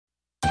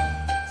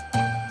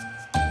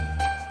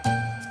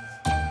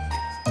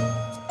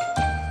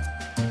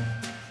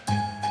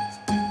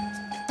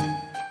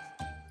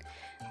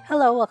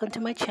Hello, welcome to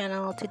my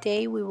channel.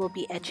 Today we will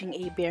be etching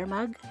a beer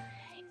mug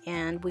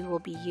and we will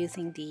be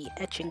using the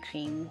etching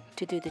cream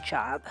to do the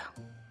job.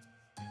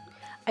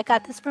 I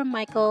got this from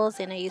Michael's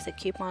and I used a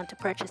coupon to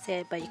purchase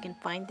it, but you can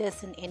find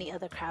this in any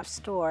other craft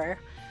store.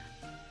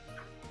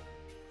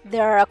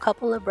 There are a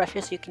couple of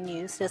brushes you can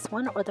use, this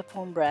one or the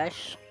foam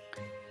brush.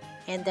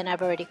 And then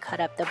I've already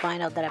cut up the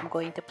vinyl that I'm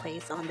going to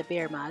place on the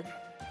beer mug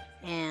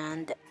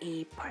and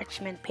a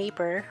parchment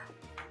paper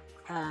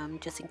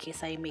just in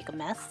case I make a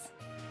mess.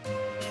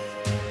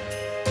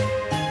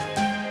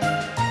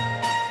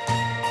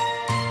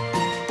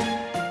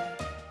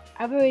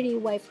 I've already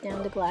wiped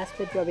down the glass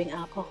with rubbing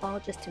alcohol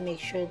just to make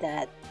sure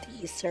that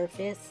the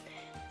surface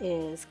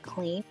is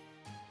clean.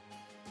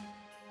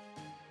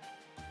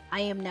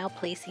 I am now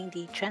placing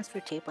the transfer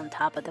tape on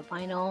top of the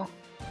vinyl.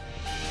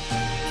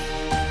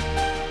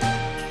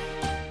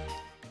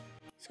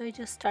 So I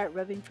just start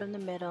rubbing from the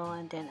middle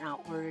and then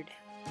outward.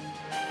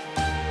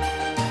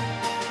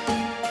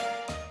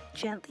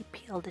 Gently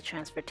peel the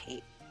transfer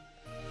tape.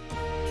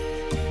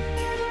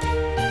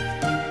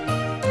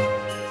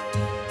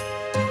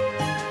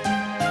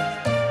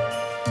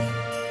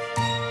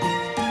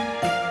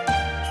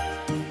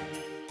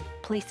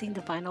 Placing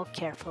the vinyl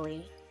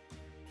carefully.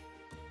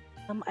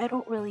 I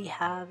don't really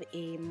have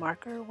a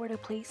marker where to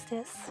place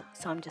this,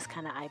 so I'm just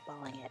kind of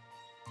eyeballing it.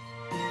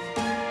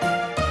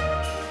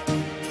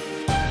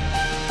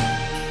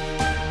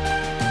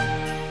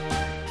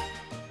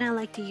 And I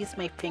like to use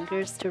my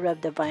fingers to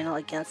rub the vinyl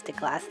against the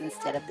glass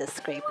instead of the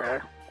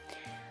scraper.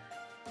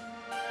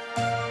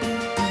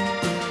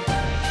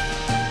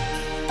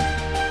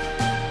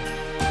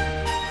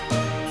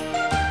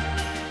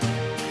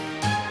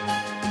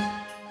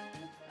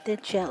 Then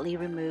gently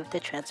remove the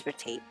transfer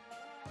tape.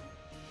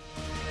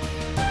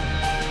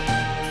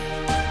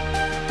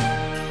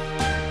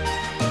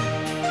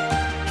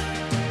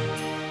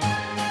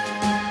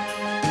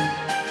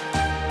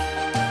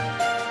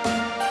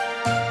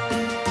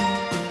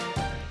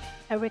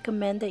 I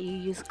recommend that you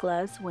use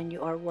gloves when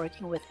you are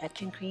working with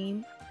etching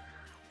cream.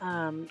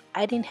 I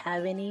didn't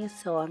have any,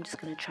 so I'm just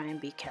going to try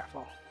and be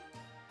careful.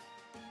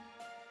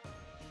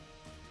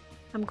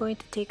 I'm going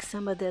to take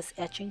some of this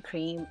etching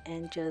cream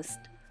and just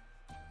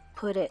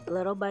put it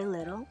little by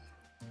little.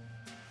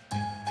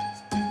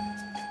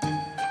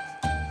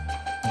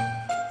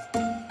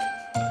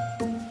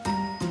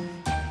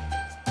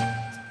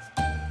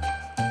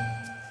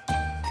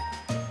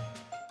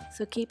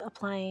 So keep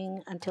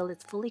applying until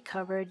it's fully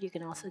covered. You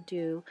can also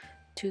do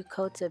 2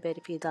 coats of it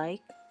if you'd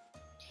like.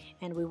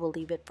 And we will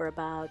leave it for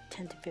about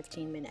 10 to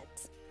 15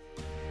 minutes.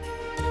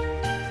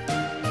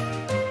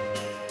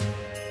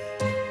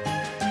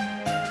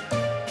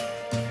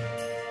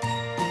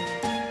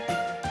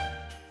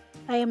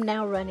 I am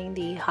now running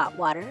the hot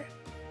water.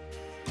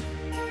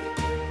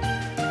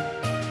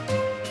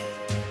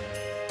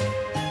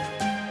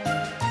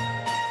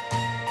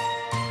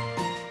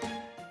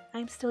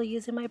 I'm still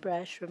using my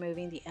brush,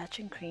 removing the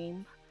etching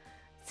cream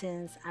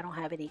since I don't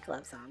have any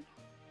gloves on.